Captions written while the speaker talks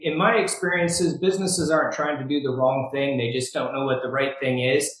In my experiences, businesses aren't trying to do the wrong thing. They just don't know what the right thing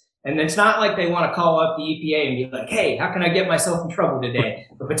is. And it's not like they want to call up the EPA and be like, hey, how can I get myself in trouble today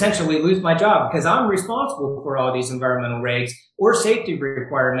or potentially lose my job because I'm responsible for all these environmental regs or safety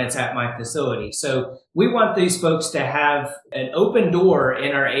requirements at my facility. So we want these folks to have an open door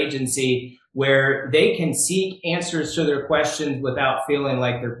in our agency where they can seek answers to their questions without feeling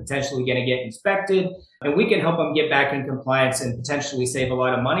like they're potentially going to get inspected. And we can help them get back in compliance and potentially save a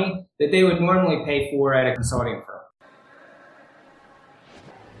lot of money that they would normally pay for at a consulting firm.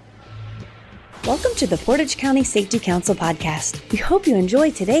 Welcome to the Portage County Safety Council podcast. We hope you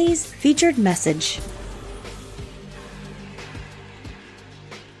enjoy today's featured message.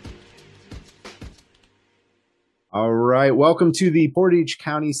 All right. Welcome to the Portage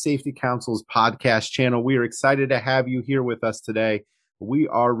County Safety Council's podcast channel. We are excited to have you here with us today. We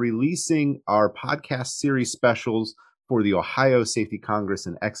are releasing our podcast series specials for the Ohio Safety Congress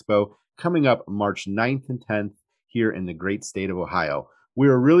and Expo coming up March 9th and 10th here in the great state of Ohio. We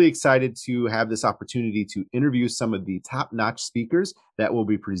are really excited to have this opportunity to interview some of the top-notch speakers that will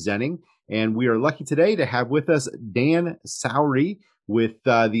be presenting. And we are lucky today to have with us Dan Sowery with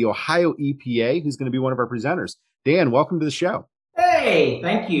the Ohio EPA, who's going to be one of our presenters. Dan, welcome to the show. Hey,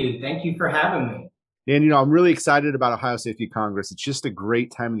 thank you. Thank you for having me. Dan, I'm really excited about Ohio Safety Congress. It's just a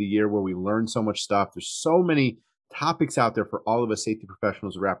great time of the year where we learn so much stuff. There's so many topics out there for all of us safety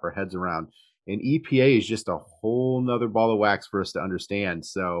professionals to wrap our heads around. And EPA is just a whole nother ball of wax for us to understand.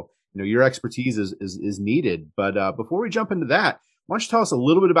 So, your expertise is needed. But before we jump into that, why don't you tell us a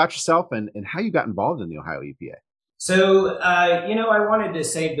little bit about yourself and how you got involved in the Ohio EPA? So, I wanted to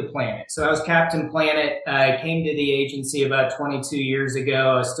save the planet. So I was Captain Planet. I came to the agency about 22 years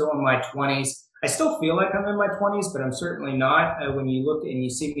ago. I was still in my 20s. I still feel like I'm in my 20s, but I'm certainly not when you look and you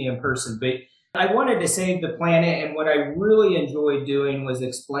see me in person. But I wanted to save the planet, and what I really enjoyed doing was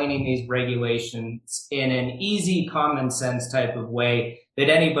explaining these regulations in an easy, common sense type of way that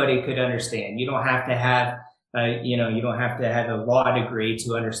anybody could understand. You don't have to have, you don't have to have a law degree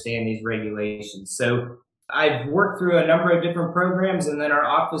to understand these regulations. So I've worked through a number of different programs, and then our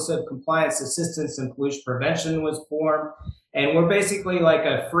Office of Compliance Assistance and Pollution Prevention was formed. And we're basically like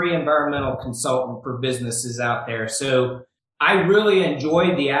a free environmental consultant for businesses out there. So I really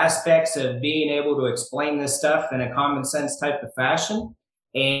enjoyed the aspects of being able to explain this stuff in a common sense type of fashion.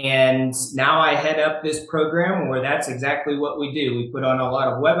 And now I head up this program where that's exactly what we do. We put on a lot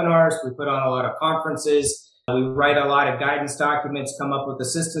of webinars. We put on a lot of conferences. We write a lot of guidance documents, come up with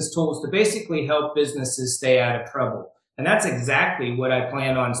assistance tools to basically help businesses stay out of trouble. And that's exactly what I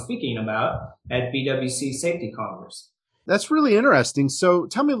plan on speaking about at BWC Safety Congress. That's really interesting. So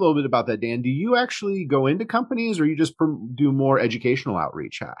tell me a little bit about that, Dan. Do you actually go into companies or you just do more educational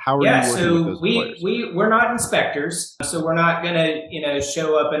outreach? How are you working with those employers? We're not inspectors. So we're not going to,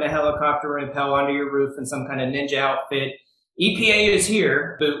 show up in a helicopter and rappel onto your roof in some kind of ninja outfit. EPA is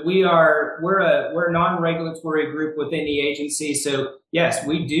here, but we're a non-regulatory group within the agency. So yes,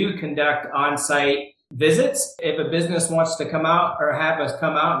 we do conduct on-site visits. If a business wants to come out or have us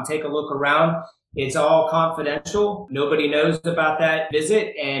come out and take a look around, it's all confidential. Nobody knows about that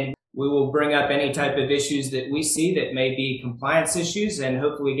visit, and we will bring up any type of issues that we see that may be compliance issues and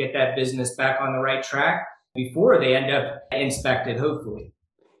hopefully get that business back on the right track before they end up inspected, hopefully.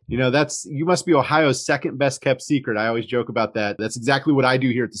 You must be Ohio's second best kept secret. I always joke about that. That's exactly what I do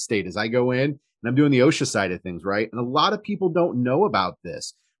here at the state is I go in and I'm doing the OSHA side of things, right? And a lot of people don't know about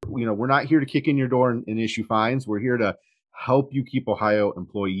this. We're not here to kick in your door and issue fines. We're here to help you keep Ohio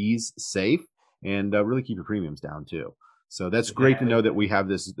employees safe and really keep your premiums down too. So that's great to know that we have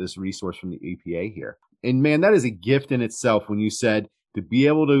this resource from the EPA here. And man, that is a gift in itself when you said to be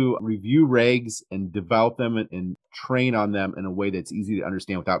able to review regs and develop them and train on them in a way that's easy to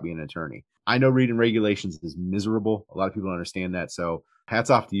understand without being an attorney. I know reading regulations is miserable. A lot of people don't understand that. So hats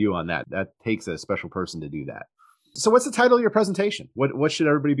off to you on that. That takes a special person to do that. So what's the title of your presentation? What should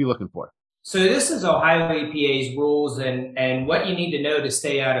everybody be looking for? So this is Ohio EPA's rules and what you need to know to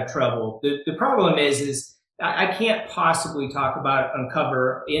stay out of trouble. The problem is I can't possibly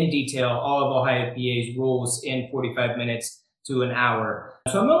uncover in detail all of Ohio EPA's rules in 45 minutes to an hour.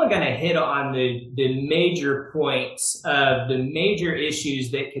 So I'm only going to hit on the major points of the major issues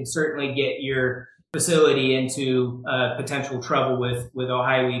that can certainly get your facility into potential trouble with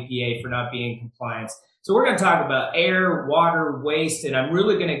Ohio EPA for not being in compliance. So we're going to talk about air, water, waste, and I'm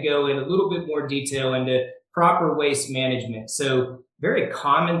really going to go in a little bit more detail into proper waste management. So very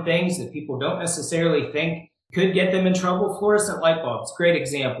common things that people don't necessarily think could get them in trouble. Fluorescent light bulbs, great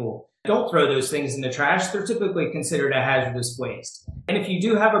example. don't throw those things in the trash. They're typically considered a hazardous waste. And if you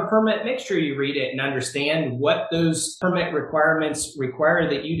do have a permit, make sure you read it and understand what those permit requirements require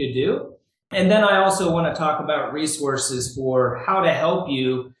that you to do. And then I also want to talk about resources for how to help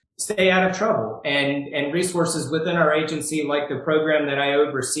you stay out of trouble, and resources within our agency, like the program that I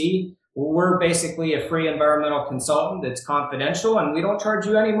oversee. We're basically a free environmental consultant that's confidential, and we don't charge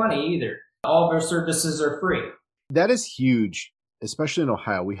you any money either. All of our services are free. That is huge, especially in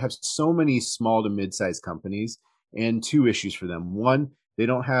Ohio. We have so many small to mid-sized companies, and two issues for them. One, they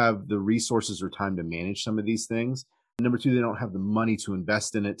don't have the resources or time to manage some of these things. Number two, they don't have the money to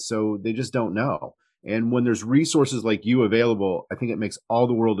invest in it, so they just don't know. And when there's resources like you available, I think it makes all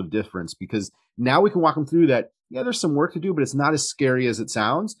the world of difference, because now we can walk them through that. Yeah, there's some work to do, but it's not as scary as it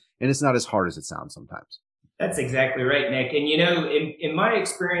sounds, and it's not as hard as it sounds sometimes. That's exactly right, Nick. And in my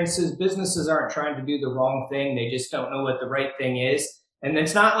experiences, businesses aren't trying to do the wrong thing. They just don't know what the right thing is. And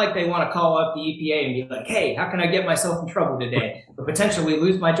it's not like they want to call up the EPA and be like, hey, how can I get myself in trouble today? Or potentially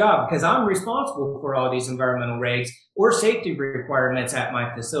lose my job because I'm responsible for all these environmental regs or safety requirements at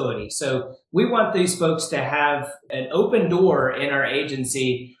my facility. So we want these folks to have an open door in our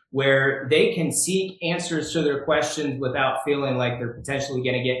agency where they can seek answers to their questions without feeling like they're potentially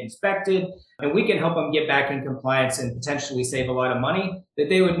going to get inspected. And we can help them get back in compliance and potentially save a lot of money that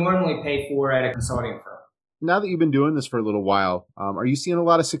they would normally pay for at a consulting firm. Now that you've been doing this for a little while, are you seeing a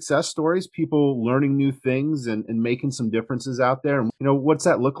lot of success stories, people learning new things and making some differences out there? And, what's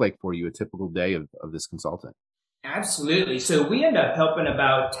that look like for you, a typical day of this consultant? Absolutely. So we end up helping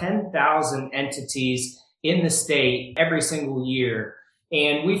about 10,000 entities in the state every single year.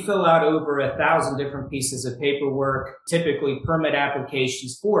 And we fill out over 1,000 different pieces of paperwork, typically permit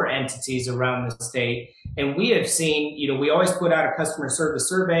applications for entities around the state. And we have seen, we always put out a customer service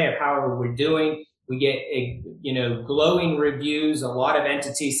survey of how we're doing. We get, glowing reviews, a lot of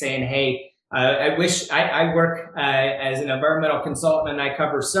entities saying, hey, I wish I work as an environmental consultant and I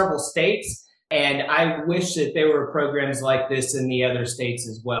cover several states. And I wish that there were programs like this in the other states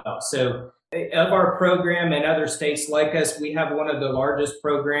as well. So of our program and other states like us, we have one of the largest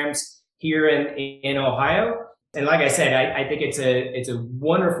programs here in Ohio. And like I said, I think it's a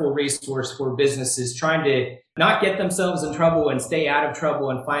wonderful resource for businesses trying to not get themselves in trouble and stay out of trouble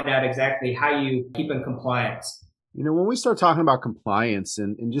and find out exactly how you keep in compliance. When we start talking about compliance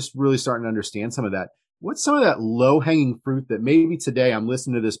and just really starting to understand some of that, what's some of that low-hanging fruit that maybe today I'm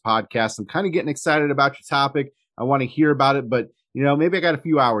listening to this podcast, I'm kind of getting excited about your topic, I want to hear about it, but maybe I got a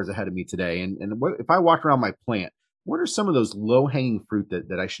few hours ahead of me today. And if I walk around my plant, what are some of those low-hanging fruit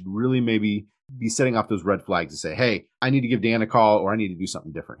that I should really maybe be setting off those red flags to say, hey, I need to give Dan a call or I need to do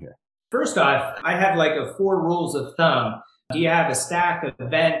something different here? First off, I have like 4 rules of thumb. Do you have a stack, a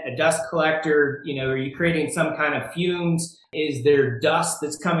vent, a dust collector? Are you creating some kind of fumes? Is there dust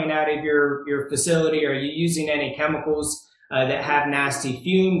that's coming out of your facility? Are you using any chemicals that have nasty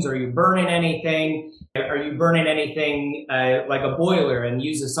fumes? Are you burning anything? Are you burning anything like a boiler and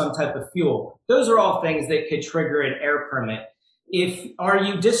uses some type of fuel? Those are all things that could trigger an air permit. Are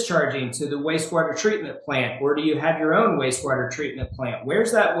you discharging to the wastewater treatment plant, or do you have your own wastewater treatment plant?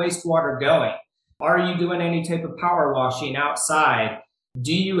 Where's that wastewater going? Are you doing any type of power washing outside?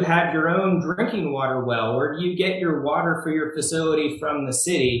 Do you have your own drinking water well, or do you get your water for your facility from the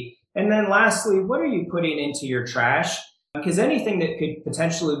city? And then lastly, what are you putting into your trash? Because anything that could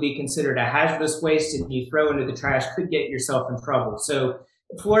potentially be considered a hazardous waste and you throw into the trash could get yourself in trouble. So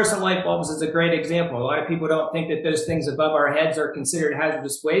fluorescent light bulbs is a great example. A lot of people don't think that those things above our heads are considered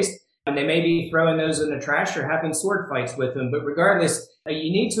hazardous waste, and they may be throwing those in the trash or having sword fights with them. But regardless,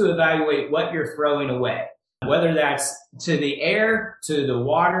 you need to evaluate what you're throwing away, whether that's to the air, to the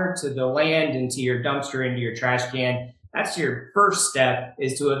water, to the land, into your dumpster, into your trash can. That's your first step,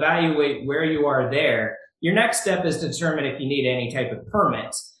 is to evaluate where you are there. Your next step is to determine if you need any type of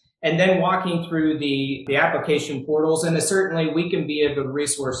permits. And then walking through the application portals, and certainly we can be of a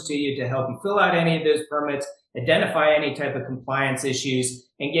resource to you to help you fill out any of those permits, identify any type of compliance issues,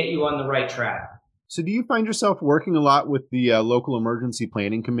 and get you on the right track. So do you find yourself working a lot with the local emergency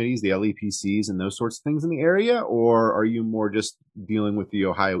planning committees, the LEPCs, and those sorts of things in the area? Or are you more just dealing with the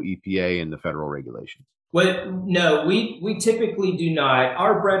Ohio EPA and the federal regulations? Well, no, we typically do not.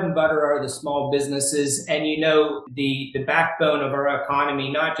 Our bread and butter are the small businesses, and the backbone of our economy,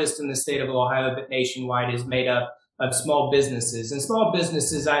 not just in the state of Ohio, but nationwide, is made up of small businesses. And small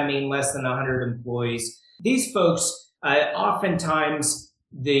businesses, I mean less than 100 employees. These folks, oftentimes,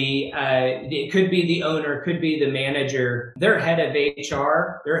 it could be the owner, could be the manager, their head of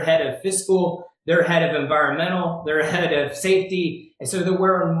HR, their head of fiscal, they're head of environmental, they're head of safety. And so they're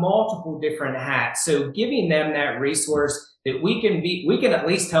wearing multiple different hats. So giving them that resource that we can at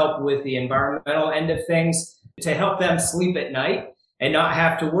least help with the environmental end of things to help them sleep at night and not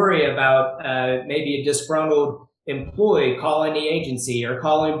have to worry about maybe a disgruntled employee calling the agency or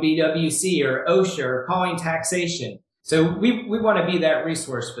calling BWC or OSHA or calling taxation. So we want to be that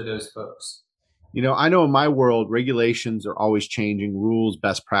resource for those folks. I know in my world, regulations are always changing, rules,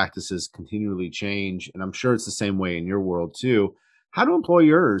 best practices continually change. And I'm sure it's the same way in your world too. How do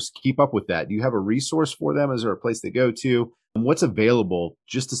employers keep up with that? Do you have a resource for them? Is there a place they go to? And what's available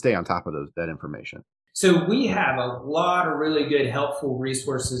just to stay on top of that information? So we have a lot of really good, helpful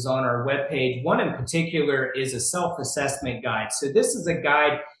resources on our webpage. One in particular is a self-assessment guide. So this is a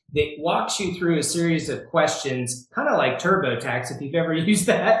guide that walks you through a series of questions, kind of like TurboTax, if you've ever used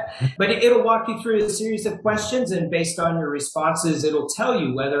that. But it'll walk you through a series of questions, and based on your responses, it'll tell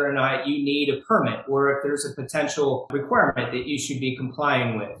you whether or not you need a permit or if there's a potential requirement that you should be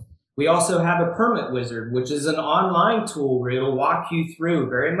complying with. We also have a Permit Wizard, which is an online tool where it'll walk you through,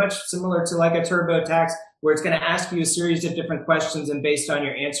 very much similar to like a TurboTax, where it's going to ask you a series of different questions, and based on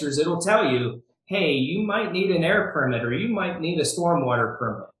your answers, it'll tell you, hey, you might need an air permit or you might need a stormwater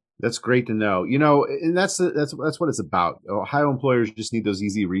permit. That's great to know. And that's what it's about. Ohio employers just need those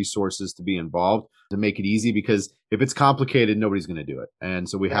easy resources to be involved, to make it easy, because if it's complicated, nobody's going to do it. And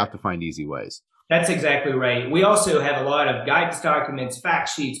so we have to find easy ways. That's exactly right. We also have a lot of guidance documents, fact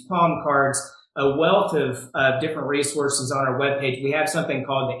sheets, palm cards, a wealth of different resources on our webpage. We have something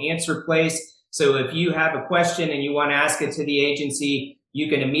called the Answer Place. So if you have a question and you want to ask it to the agency, you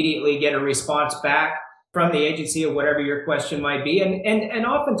can immediately get a response back from the agency or whatever your question might be. And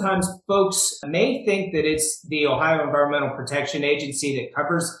oftentimes folks may think that it's the Ohio Environmental Protection Agency that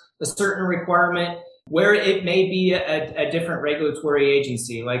covers a certain requirement, where it may be a different regulatory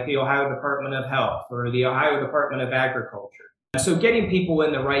agency like the Ohio Department of Health or the Ohio Department of Agriculture. So getting people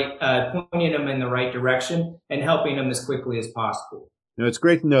in the right, pointing them in the right direction and helping them as quickly as possible. It's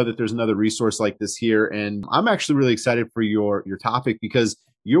great to know that there's another resource like this here. And I'm actually really excited for your topic, because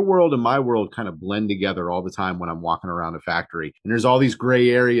your world and my world kind of blend together all the time when I'm walking around a factory. And there's all these gray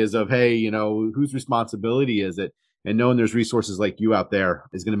areas of, hey, whose responsibility is it? And knowing there's resources like you out there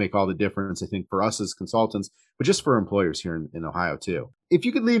is going to make all the difference, I think, for us as consultants, but just for employers here in Ohio too. If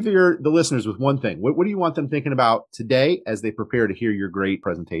you could leave the listeners with one thing, what do you want them thinking about today as they prepare to hear your great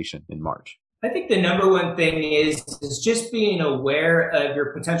presentation in March? I think the number one thing is just being aware of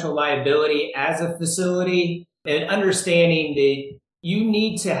your potential liability as a facility and understanding that you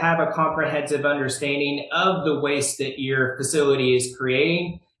need to have a comprehensive understanding of the waste that your facility is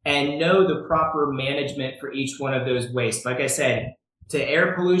creating and know the proper management for each one of those wastes. Like I said, to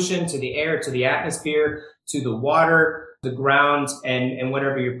air pollution, to the air, to the atmosphere, to the water, the ground, and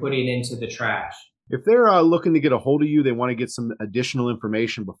whatever you're putting into the trash. If they're looking to get a hold of you, they want to get some additional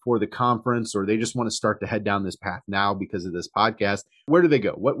information before the conference, or they just want to start to head down this path now because of this podcast, where do they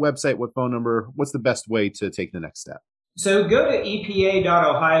go? What website, what phone number? What's the best way to take the next step? So go to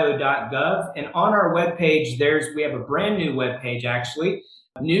epa.ohio.gov, and on our webpage, we have a brand new webpage, actually,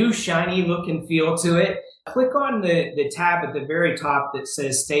 new shiny look and feel to it. Click on the tab at the very top that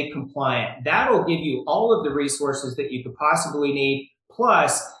says Stay Compliant. That'll give you all of the resources that you could possibly need.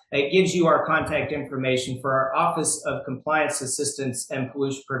 Plus, it gives you our contact information for our Office of Compliance Assistance and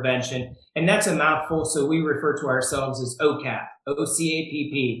Pollution Prevention. And that's a mouthful, so we refer to ourselves as OCAP,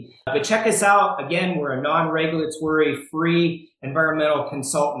 OCAPP. But check us out. Again, we're a non-regulatory, free environmental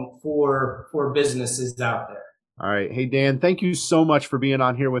consultant for businesses out there. All right. Hey, Dan, thank you so much for being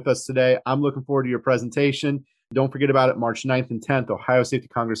on here with us today. I'm looking forward to your presentation. Don't forget about it, March 9th and 10th, Ohio Safety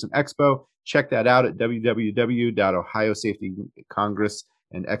Congress and Expo. Check that out at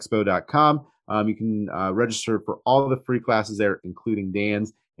www.ohiosafetycongressandexpo.com. You can register for all of the free classes there, including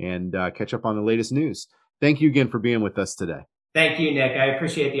Dan's, and catch up on the latest news. Thank you again for being with us today. Thank you, Nick. I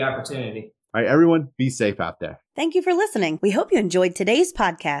appreciate the opportunity. All right, everyone, be safe out there. Thank you for listening. We hope you enjoyed today's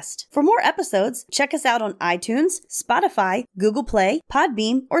podcast. For more episodes, check us out on iTunes, Spotify, Google Play,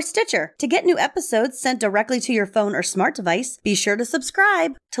 Podbean, or Stitcher. To get new episodes sent directly to your phone or smart device, be sure to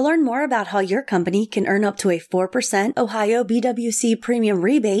subscribe. To learn more about how your company can earn up to a 4% Ohio BWC premium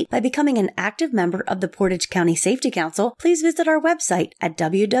rebate by becoming an active member of the Portage County Safety Council, please visit our website at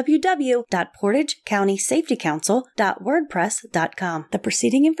www.portagecountySafetyCouncil.wordpress.com. The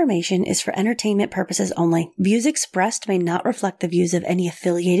preceding information is for entertainment purposes only. Views expressed may not reflect the views of any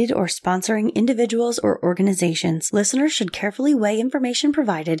affiliated or sponsoring individuals or organizations. Listeners should carefully weigh information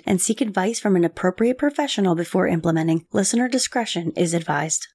provided and seek advice from an appropriate professional before implementing. Listener discretion is advised.